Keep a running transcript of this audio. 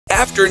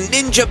After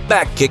ninja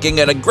back-kicking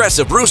an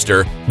aggressive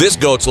rooster, this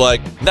goat's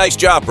like, "Nice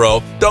job,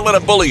 bro. Don't let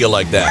him bully you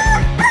like that."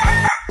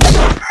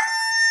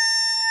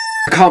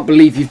 I can't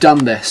believe you've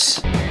done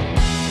this.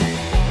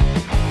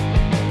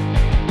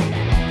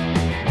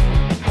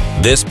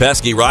 This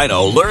pesky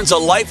rhino learns a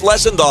life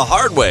lesson the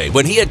hard way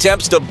when he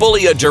attempts to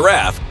bully a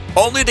giraffe,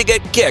 only to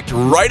get kicked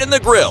right in the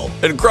grill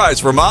and cries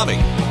for mommy.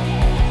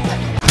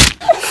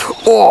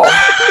 Oh.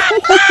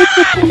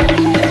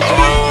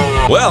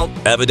 Well,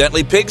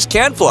 evidently pigs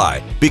can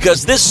fly,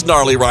 because this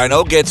snarly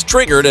rhino gets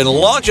triggered and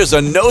launches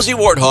a nosy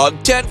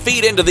warthog 10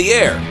 feet into the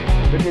air.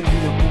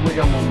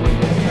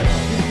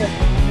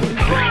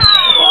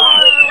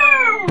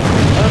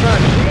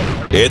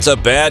 It's a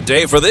bad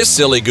day for this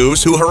silly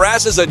goose who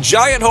harasses a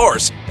giant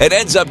horse and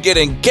ends up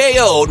getting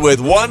KO'd with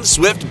one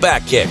swift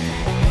back kick.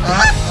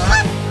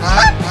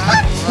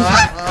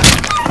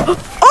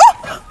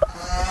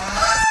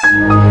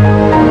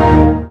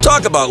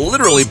 Talk about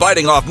literally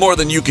biting off more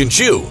than you can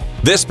chew.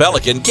 This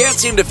pelican can't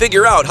seem to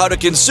figure out how to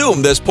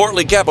consume this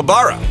portly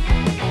capybara.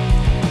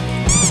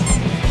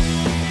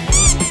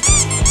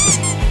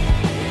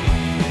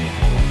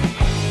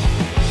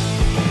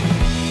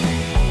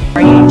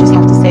 You just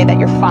have to say that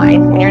you're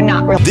fine when you're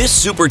not really. This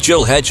super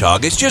chill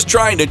hedgehog is just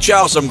trying to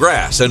chow some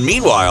grass, and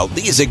meanwhile,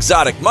 these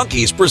exotic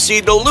monkeys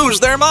proceed to lose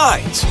their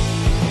minds.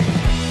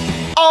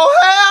 Oh,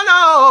 hell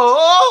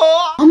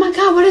no! Oh my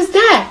God, what is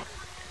that?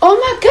 Oh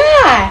my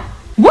God!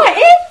 What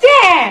is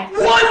that?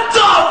 What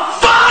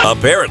the fuck?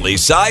 Apparently,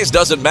 size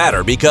doesn't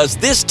matter because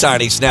this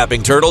tiny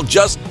snapping turtle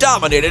just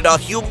dominated a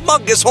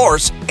humongous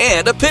horse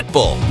and a pit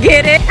bull.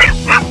 Get it?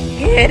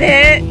 Get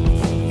it?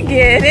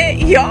 Get it?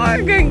 Y'all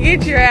gonna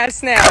get your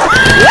ass now.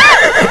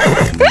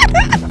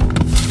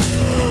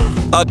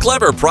 A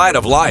clever pride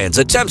of lions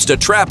attempts to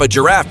trap a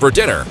giraffe for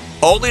dinner,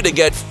 only to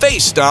get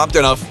face stomped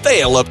in a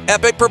fail of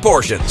epic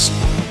proportions.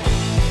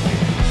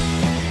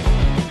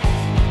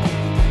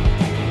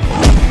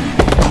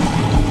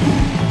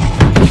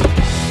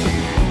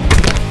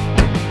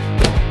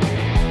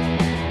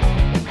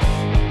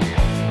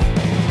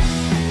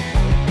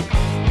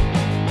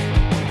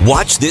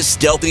 Watch this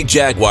stealthy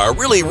jaguar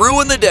really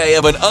ruin the day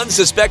of an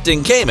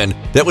unsuspecting caiman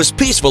that was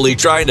peacefully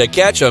trying to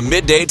catch a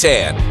midday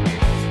tan.